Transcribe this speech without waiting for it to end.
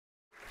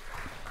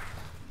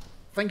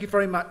Thank you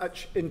very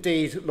much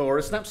indeed, Laura.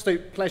 It's an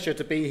absolute pleasure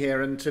to be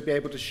here and to be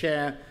able to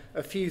share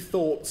a few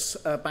thoughts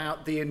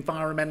about the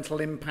environmental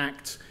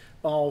impact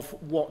of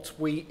what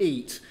we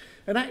eat.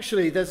 And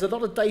actually, there's a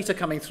lot of data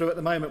coming through at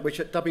the moment, which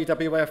at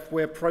WWF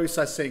we're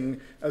processing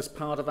as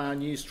part of our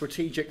new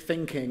strategic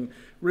thinking,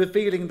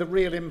 revealing the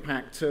real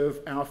impact of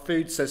our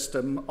food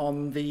system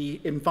on the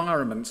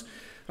environment.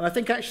 And I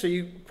think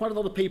actually quite a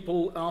lot of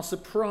people are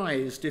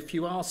surprised if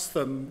you ask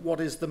them what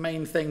is the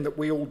main thing that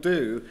we all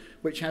do,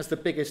 which has the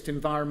biggest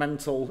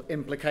environmental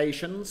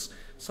implications.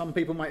 Some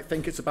people might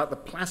think it's about the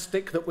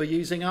plastic that we're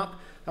using up.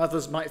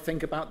 Others might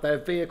think about their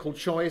vehicle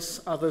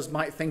choice. Others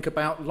might think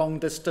about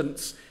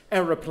long-distance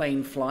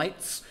aeroplane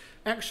flights.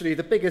 Actually,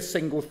 the biggest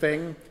single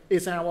thing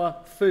is our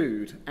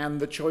food and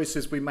the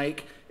choices we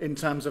make in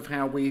terms of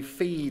how we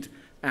feed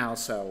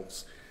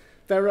ourselves.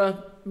 There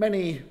are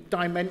many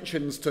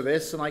dimensions to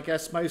this, and I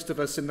guess most of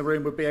us in the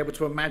room would be able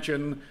to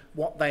imagine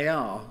what they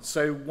are.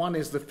 So one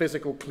is the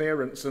physical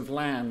clearance of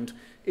land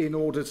in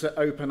order to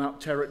open up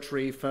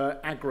territory for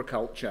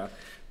agriculture.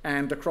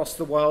 And across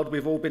the world,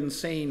 we've all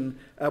seen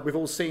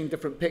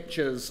different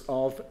pictures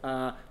of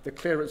the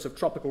clearance of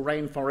tropical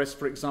rainforests,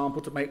 for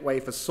example, to make way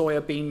for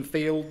soybean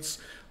fields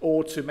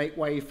or to make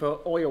way for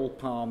oil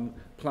palm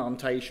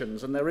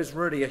plantations. And there is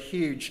really a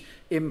huge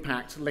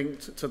impact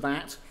linked to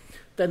that.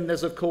 Then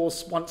there's, of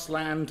course, once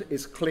land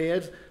is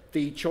cleared,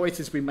 the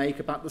choices we make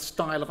about the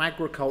style of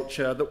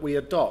agriculture that we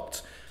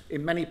adopt.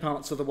 In many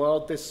parts of the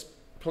world, this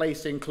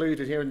place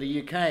included here in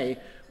the UK,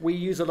 we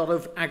use a lot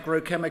of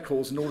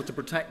agrochemicals in order to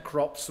protect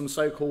crops from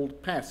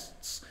so-called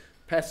pests.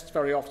 Pests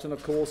very often,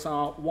 of course,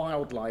 are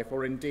wildlife,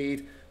 or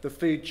indeed the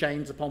food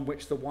chains upon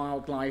which the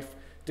wildlife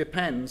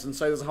depends. And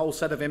so there's a whole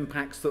set of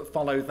impacts that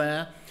follow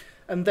there.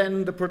 And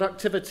then the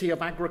productivity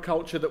of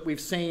agriculture that we've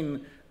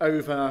seen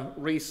over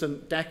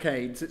recent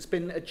decades, it's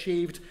been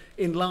achieved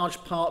in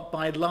large part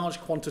by large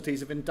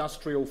quantities of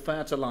industrial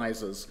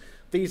fertilizers.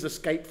 These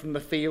escape from the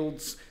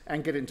fields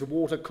and get into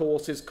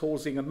watercourses,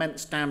 causing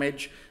immense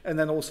damage, and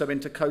then also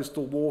into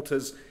coastal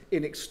waters,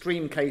 in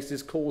extreme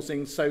cases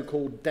causing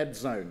so-called dead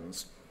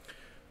zones.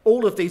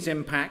 All of these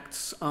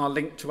impacts are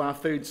linked to our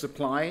food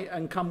supply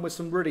and come with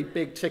some really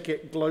big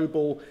ticket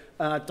global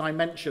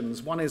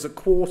dimensions. One is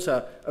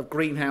 1/4 of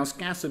greenhouse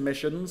gas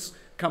emissions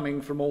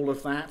coming from all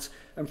of that.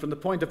 And from the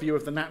point of view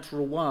of the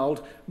natural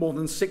world, more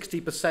than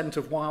 60%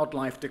 of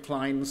wildlife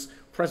declines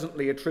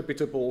presently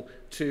attributable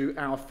to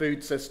our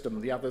food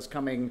system, the others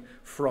coming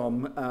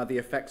from the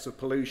effects of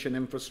pollution,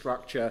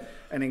 infrastructure,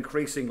 and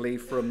increasingly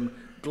from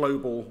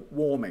global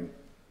warming.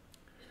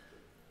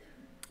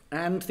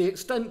 And the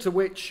extent to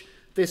which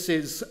this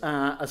is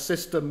a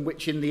system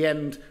which in the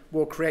end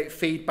will create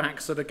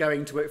feedbacks that are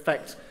going to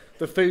affect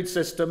the food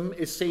system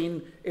is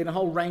seen in a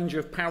whole range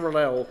of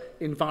parallel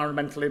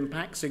environmental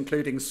impacts,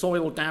 including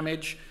soil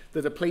damage,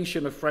 the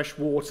depletion of fresh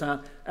water,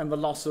 and the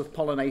loss of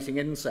pollinating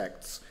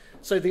insects.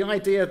 So the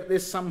idea that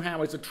this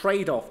somehow is a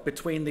trade-off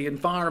between the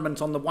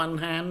environment on the one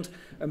hand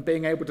and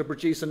being able to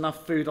produce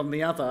enough food on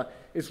the other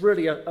is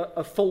really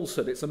a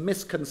falsehood. It's a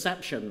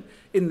misconception.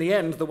 In the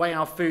end, the way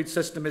our food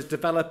system is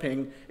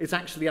developing is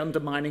actually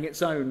undermining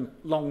its own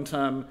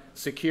long-term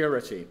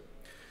security.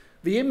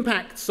 The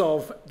impacts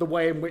of the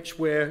way in which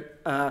we're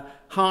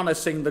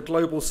harnessing the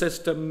global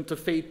system to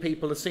feed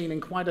people are seen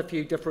in quite a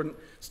few different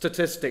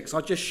statistics.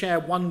 I'll just share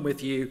one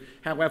with you,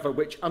 however,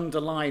 which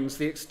underlines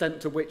the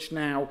extent to which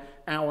now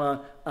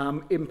our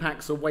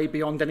impacts are way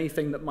beyond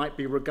anything that might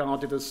be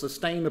regarded as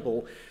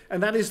sustainable.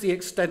 And that is the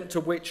extent to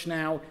which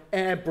now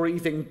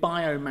air-breathing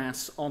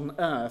biomass on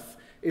Earth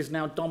is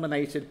now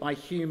dominated by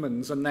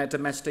humans and their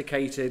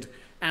domesticated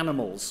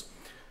animals.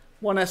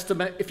 One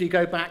estimate, if you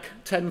go back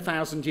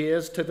 10,000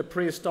 years to the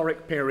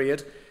prehistoric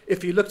period,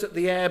 if you looked at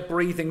the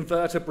air-breathing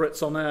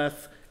vertebrates on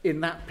Earth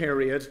in that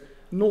period,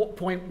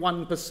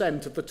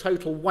 0.1% of the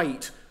total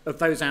weight of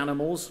those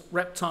animals,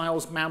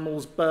 reptiles,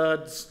 mammals,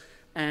 birds,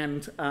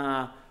 and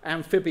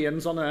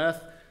amphibians on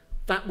Earth,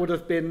 that would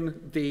have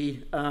been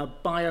the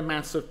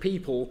biomass of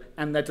people,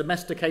 and their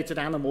domesticated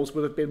animals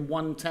would have been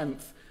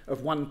 1/10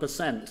 of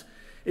 1%.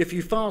 If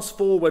you fast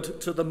forward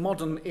to the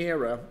modern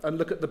era and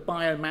look at the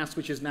biomass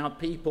which is now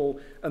people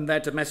and their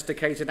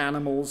domesticated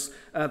animals,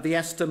 the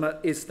estimate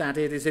is that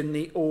it is in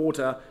the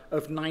order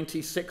of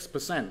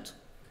 96%.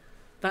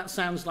 That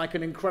sounds like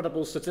an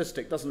incredible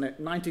statistic, doesn't it?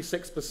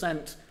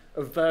 96%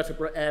 of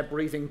vertebrate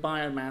air-breathing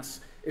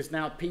biomass is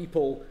now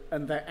people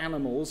and their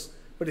animals.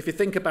 But if you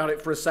think about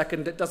it for a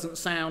second, it doesn't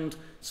sound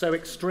so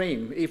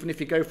extreme. Even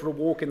if you go for a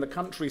walk in the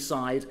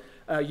countryside,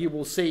 you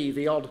will see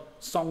the odd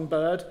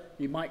songbird,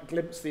 you might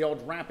glimpse the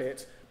odd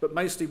rabbit, but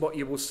mostly what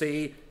you will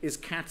see is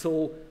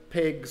cattle,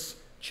 pigs,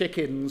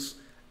 chickens,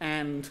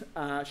 and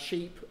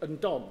sheep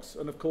and dogs,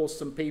 and of course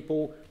some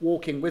people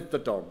walking with the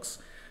dogs.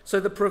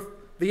 So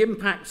the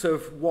impact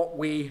of what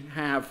we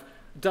have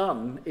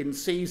done in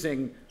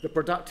seizing the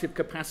productive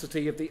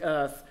capacity of the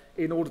earth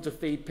in order to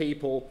feed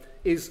people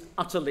is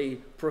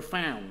utterly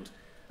profound.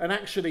 And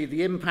actually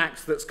the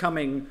impact that's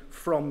coming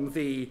from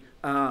the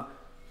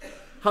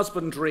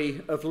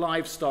husbandry of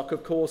livestock,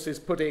 of course, is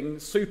putting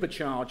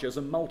superchargers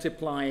and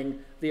multiplying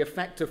the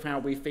effect of how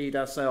we feed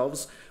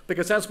ourselves,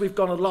 because as we've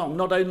gone along,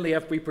 not only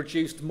have we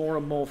produced more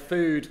and more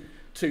food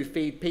to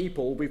feed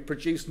people, we've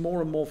produced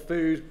more and more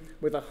food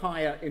with a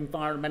higher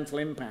environmental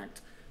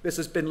impact. This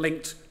has been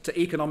linked to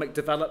economic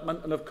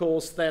development, and of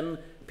course then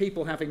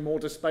people having more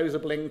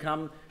disposable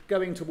income,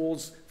 going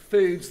towards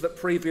foods that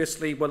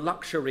previously were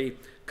luxury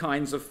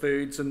kinds of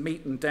foods, and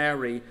meat and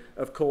dairy,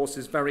 of course,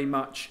 is very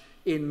much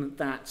in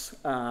that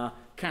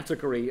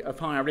category of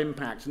higher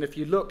impact. And if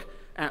you look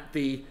at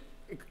the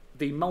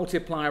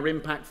multiplier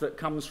impact that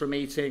comes from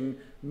eating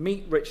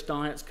meat-rich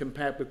diets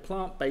compared with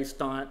plant-based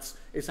diets,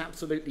 it's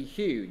absolutely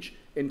huge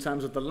in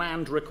terms of the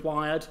land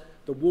required,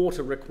 the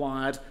water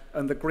required,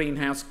 and the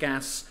greenhouse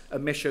gas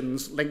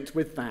emissions linked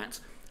with that.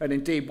 And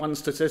indeed, one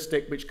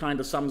statistic which kind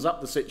of sums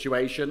up the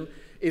situation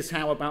is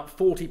how about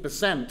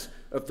 40%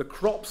 of the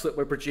crops that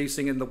we're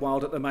producing in the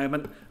world at the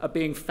moment are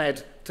being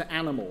fed to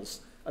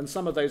animals. And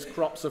some of those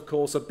crops, of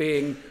course, are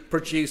being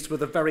produced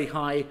with a very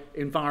high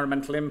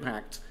environmental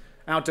impact.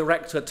 Our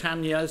director,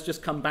 Tanya, has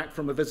just come back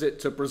from a visit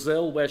to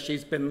Brazil, where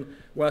she's been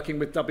working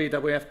with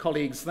WWF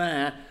colleagues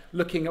there,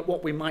 looking at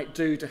what we might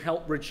do to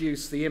help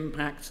reduce the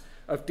impact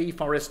of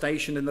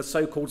deforestation in the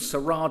so-called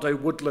Cerrado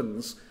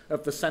woodlands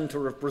of the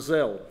center of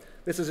Brazil.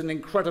 This is an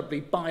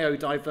incredibly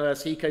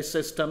biodiverse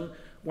ecosystem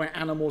where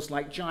animals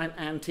like giant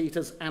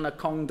anteaters,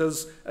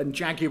 anacondas, and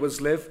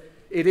jaguars live.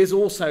 It is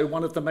also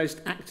one of the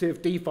most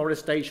active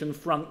deforestation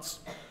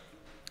fronts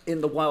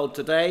in the world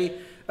today,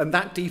 and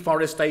that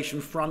deforestation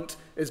front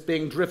is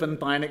being driven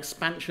by an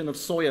expansion of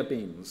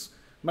soybeans.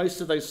 Most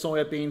of those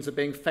soybeans are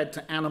being fed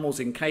to animals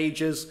in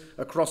cages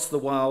across the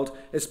world,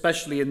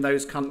 especially in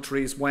those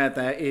countries where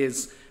there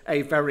is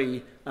a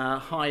very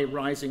high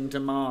rising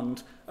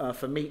demand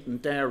for meat and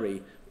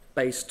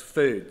dairy-based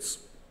foods.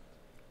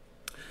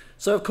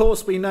 So, of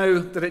course, we know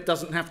that it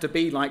doesn't have to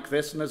be like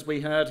this, and as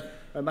we heard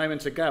a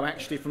moment ago,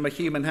 actually from a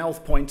human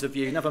health point of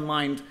view, never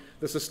mind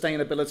the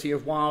sustainability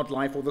of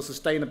wildlife or the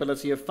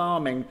sustainability of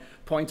farming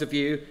point of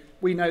view,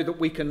 we know that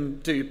we can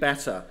do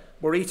better.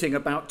 We're eating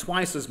about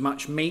twice as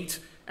much meat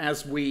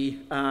as we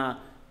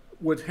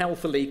would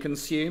healthily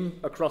consume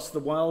across the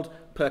world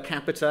per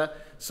capita,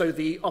 so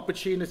the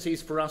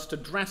opportunities for us to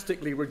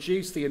drastically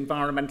reduce the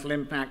environmental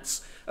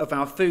impacts of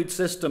our food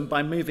system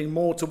by moving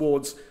more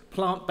towards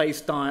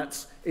plant-based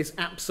diets is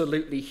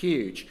absolutely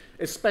huge,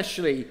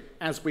 especially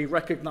as we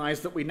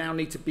recognize that we now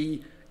need to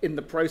be in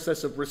the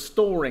process of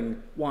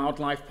restoring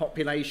wildlife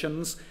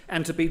populations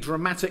and to be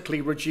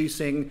dramatically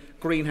reducing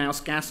greenhouse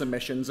gas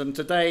emissions. And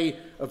today,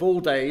 of all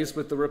days,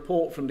 with the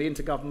report from the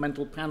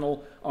Intergovernmental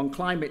Panel on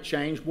Climate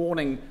Change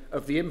warning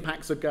of the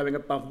impacts of going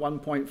above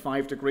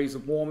 1.5 degrees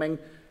of warming,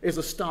 is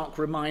a stark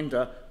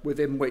reminder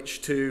within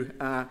which to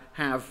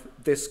have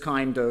this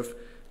kind of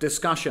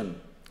discussion.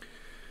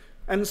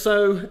 And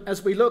so,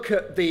 as we look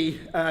at the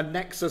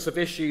nexus of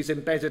issues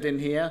embedded in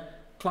here,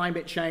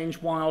 climate change,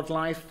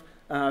 wildlife,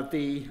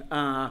 the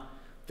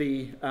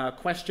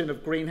question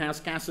of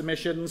greenhouse gas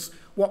emissions,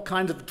 what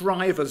kind of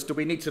drivers do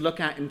we need to look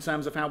at in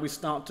terms of how we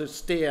start to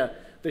steer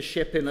the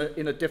ship in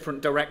a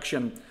different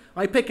direction?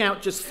 I pick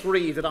out just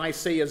three that I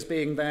see as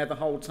being there the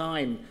whole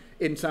time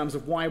in terms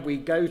of why we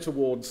go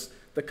towards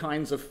the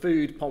kinds of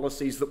food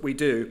policies that we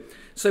do.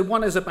 So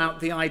one is about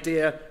the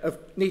idea of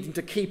needing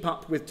to keep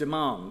up with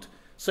demand.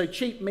 So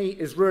cheap meat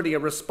is really a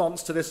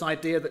response to this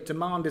idea that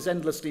demand is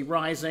endlessly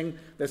rising,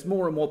 there's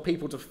more and more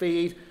people to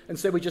feed, and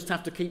so we just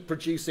have to keep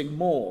producing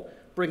more,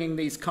 bringing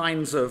these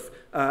kinds of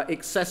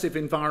excessive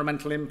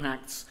environmental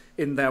impacts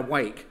in their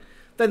wake.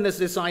 Then there's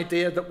this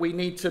idea that we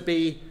need to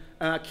be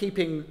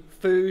keeping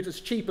food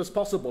as cheap as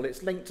possible.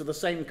 It's linked to the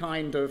same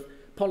kind of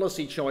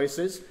policy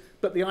choices,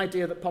 but the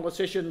idea that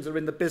politicians are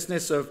in the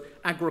business of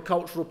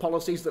agricultural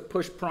policies that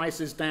push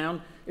prices down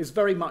is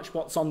very much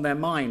what's on their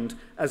mind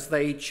as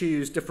they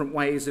choose different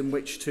ways in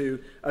which to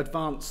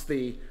advance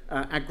the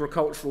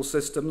agricultural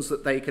systems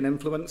that they can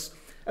influence.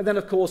 And then,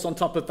 of course, on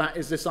top of that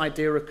is this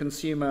idea of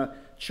consumer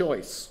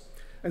choice.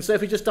 And so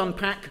if we just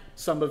unpack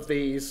some of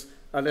these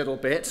a little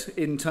bit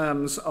in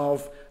terms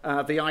of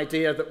the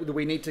idea that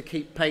we need to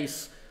keep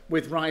pace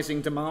with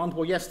rising demand,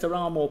 well, yes, there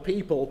are more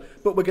people,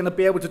 but we're going to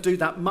be able to do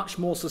that much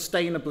more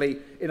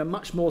sustainably in a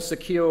much more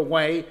secure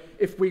way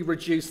if we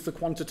reduce the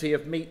quantity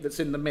of meat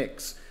that's in the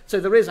mix. So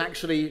there is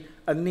actually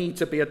a need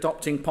to be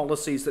adopting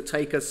policies that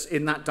take us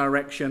in that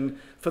direction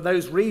for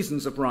those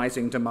reasons of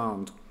rising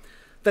demand.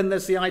 Then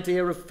there's the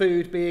idea of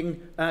food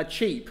being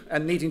cheap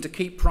and needing to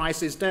keep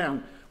prices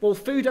down. Well,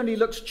 food only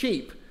looks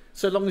cheap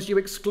so long as you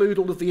exclude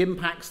all of the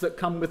impacts that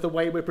come with the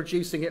way we're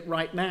producing it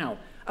right now.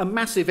 A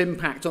massive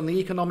impact on the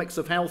economics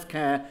of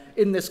healthcare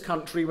in this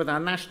country, with our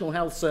National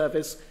Health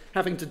Service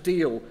having to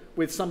deal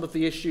with some of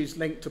the issues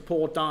linked to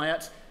poor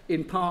diet,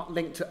 in part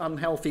linked to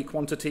unhealthy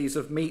quantities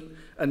of meat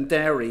and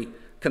dairy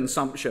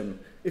consumption.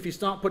 If you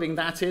start putting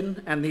that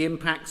in, and the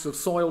impacts of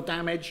soil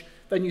damage,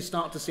 then you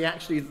start to see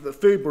actually that the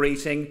food we're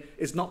eating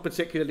is not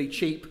particularly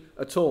cheap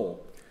at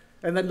all.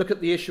 And then look at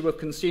the issue of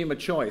consumer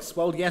choice.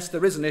 Well, yes,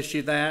 there is an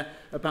issue there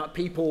about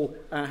people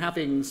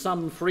having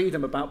some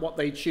freedom about what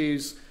they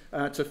choose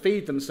to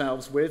feed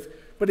themselves with.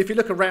 But if you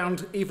look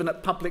around even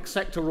at public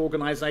sector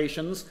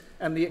organisations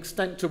and the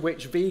extent to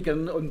which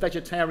vegan and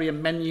vegetarian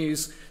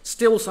menus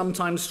still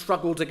sometimes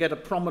struggle to get a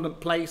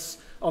prominent place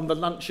on the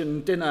lunch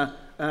and dinner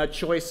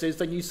choices,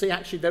 then you see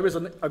actually there is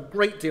a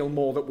great deal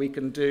more that we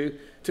can do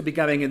to be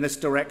going in this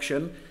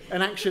direction.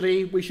 And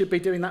actually we should be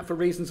doing that for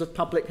reasons of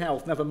public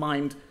health, never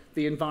mind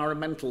the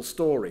environmental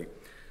story.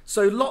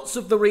 So lots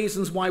of the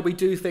reasons why we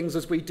do things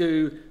as we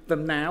do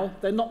them now,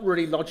 they're not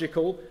really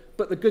logical,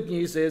 but the good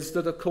news is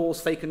that of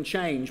course they can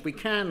change. We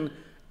can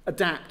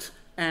adapt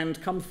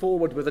and come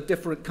forward with a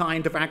different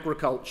kind of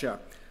agriculture,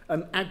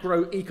 an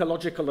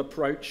agroecological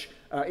approach.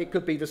 It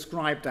could be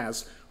described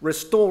as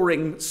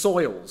restoring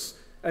soils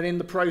and in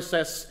the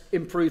process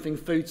improving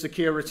food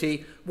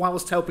security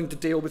whilst helping to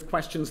deal with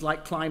questions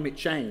like climate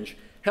change.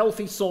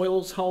 Healthy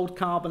soils hold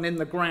carbon in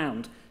the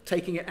ground,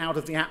 taking it out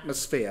of the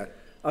atmosphere.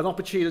 An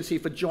opportunity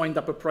for joined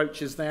up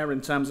approaches there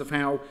in terms of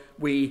how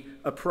we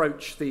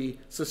approach the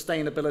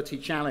sustainability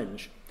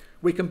challenge.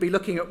 We can be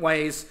looking at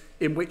ways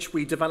in which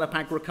we develop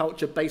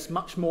agriculture based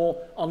much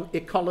more on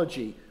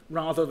ecology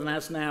rather than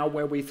as now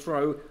where we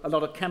throw a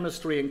lot of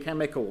chemistry and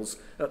chemicals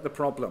at the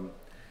problem.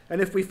 And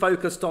if we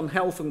focused on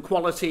health and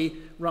quality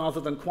rather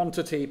than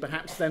quantity,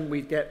 perhaps then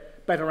we'd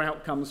get better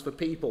outcomes for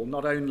people,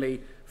 not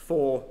only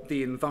for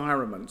the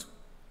environment.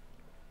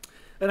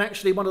 And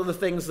actually one of the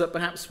things that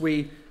perhaps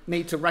we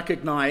need to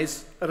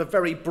recognise at a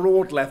very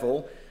broad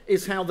level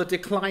is how the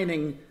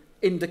declining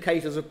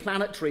indicators of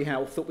planetary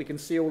health that we can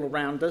see all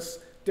around us,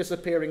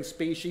 disappearing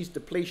species,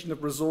 depletion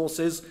of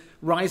resources,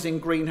 rising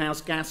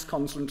greenhouse gas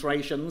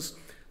concentrations,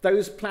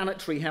 those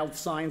planetary health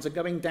signs are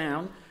going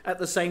down at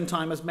the same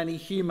time as many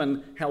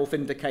human health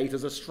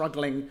indicators are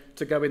struggling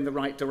to go in the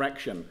right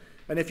direction.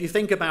 And if you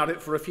think about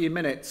it for a few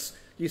minutes,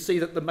 you see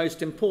that the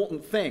most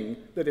important thing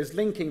that is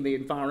linking the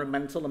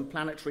environmental and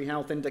planetary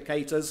health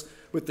indicators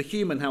with the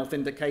human health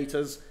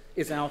indicators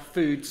is our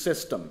food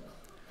system.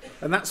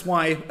 And that's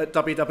why at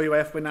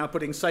WWF we're now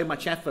putting so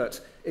much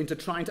effort into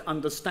trying to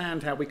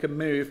understand how we can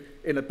move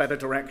in a better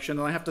direction.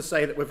 And I have to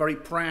say that we're very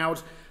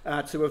proud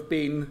to have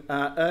been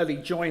early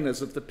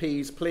joiners of the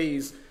Peas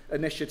Please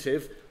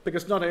initiative,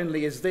 because not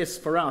only is this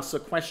for us a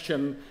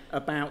question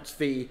about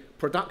the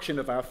production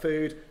of our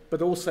food,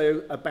 but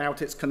also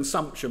about its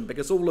consumption,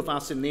 because all of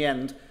us in the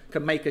end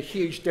can make a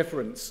huge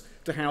difference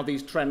to how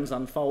these trends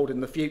unfold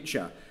in the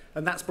future.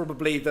 And that's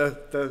probably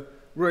the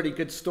really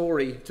good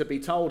story to be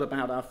told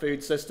about our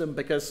food system,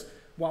 because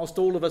whilst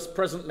all of us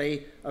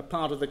presently are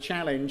part of the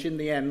challenge, in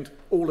the end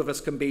all of us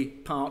can be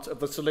part of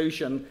the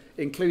solution,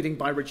 including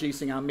by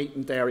reducing our meat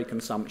and dairy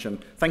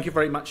consumption. Thank you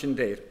very much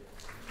indeed.